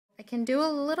I can do a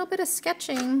little bit of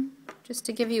sketching just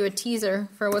to give you a teaser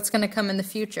for what's going to come in the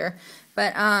future.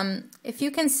 But if you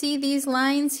can see these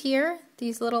lines here,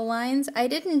 these little lines, I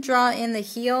didn't draw in the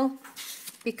heel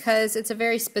because it's a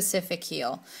very specific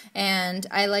heel. And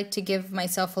I like to give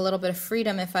myself a little bit of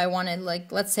freedom if I wanted,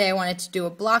 like, let's say I wanted to do a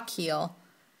block heel.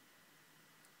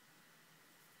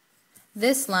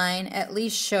 This line at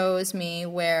least shows me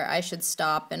where I should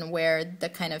stop and where the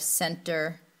kind of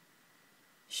center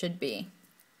should be.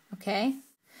 Okay,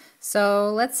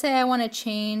 so let's say I want to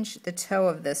change the toe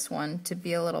of this one to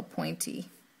be a little pointy.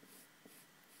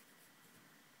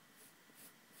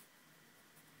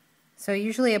 So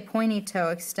usually a pointy toe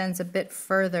extends a bit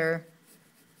further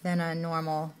than a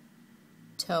normal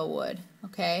toe would.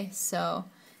 Okay, so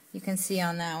you can see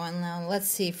on that one. Now let's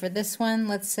see, for this one,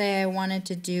 let's say I wanted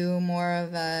to do more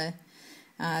of a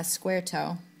square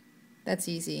toe. That's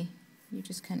easy. You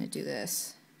just kind of do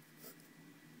this.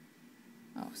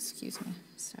 Oh, excuse me,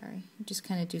 sorry. You just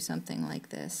kind of do something like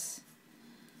this.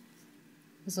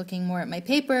 I was looking more at my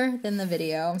paper than the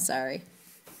video, I'm sorry.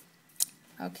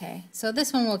 Okay, so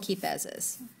this one we'll keep as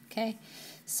is. Okay,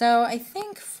 so I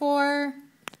think for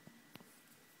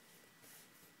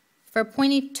a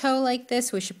pointy toe like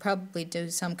this, we should probably do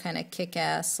some kind of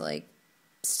kick-ass, like,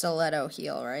 stiletto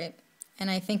heel, right? And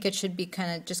I think it should be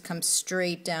kind of just come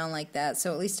straight down like that,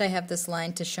 so at least I have this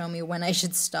line to show me when I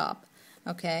should stop.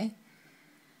 Okay?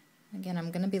 Again,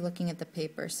 I'm going to be looking at the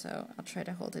paper, so I'll try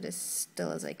to hold it as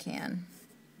still as I can.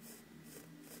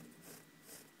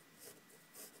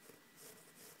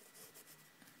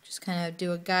 Just kind of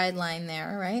do a guideline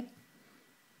there, right?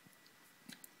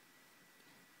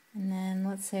 And then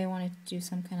let's say I wanted to do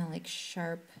some kind of like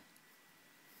sharp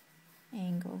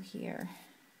angle here.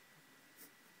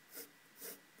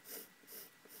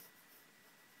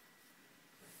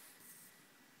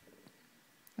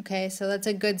 Okay, so that's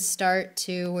a good start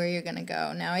to where you're going to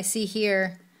go. Now I see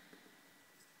here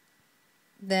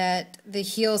that the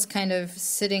heel's kind of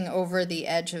sitting over the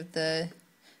edge of the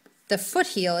foot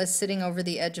heel is sitting over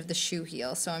the edge of the shoe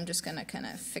heel, so I'm just going to kind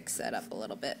of fix that up a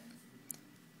little bit.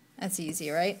 That's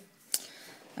easy, right?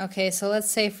 Okay, so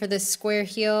let's say for this square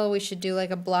heel we should do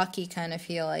like a blocky kind of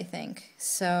heel, I think.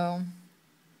 So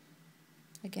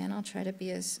again, I'll try to be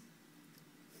as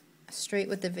straight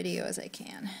with the video as I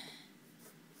can.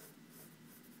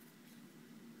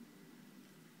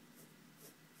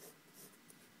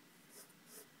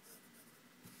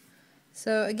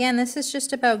 So again, this is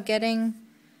just about getting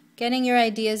your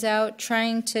ideas out,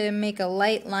 trying to make a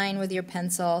light line with your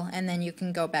pencil, and then you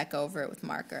can go back over it with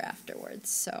marker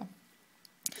afterwards. So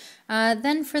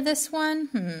then for this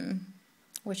one,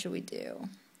 what should we do?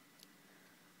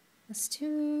 Let's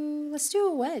do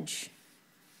a wedge.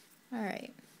 All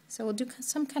right. So we'll do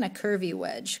some kind of curvy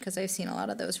wedge because I've seen a lot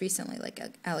of those recently, like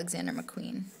Alexander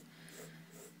McQueen.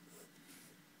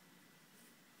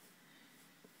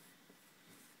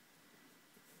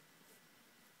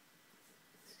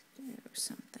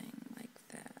 Something like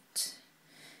that.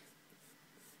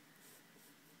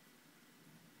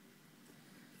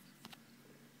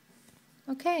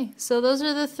 Okay, so those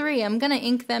are the three. I'm going to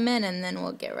ink them in and then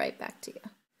we'll get right back to you.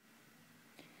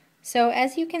 So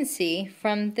as you can see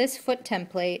from this foot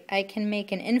template, I can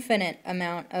make an infinite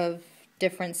amount of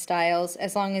different styles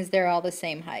as long as they're all the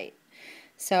same height.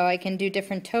 So I can do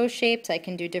different toe shapes, I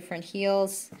can do different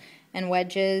heels and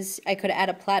wedges. I could add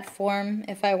a platform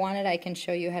if I wanted. I can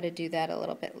show you how to do that a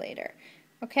little bit later.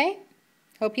 Okay?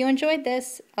 Hope you enjoyed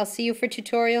this. I'll see you for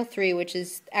tutorial 3, which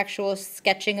is actual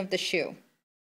sketching of the shoe.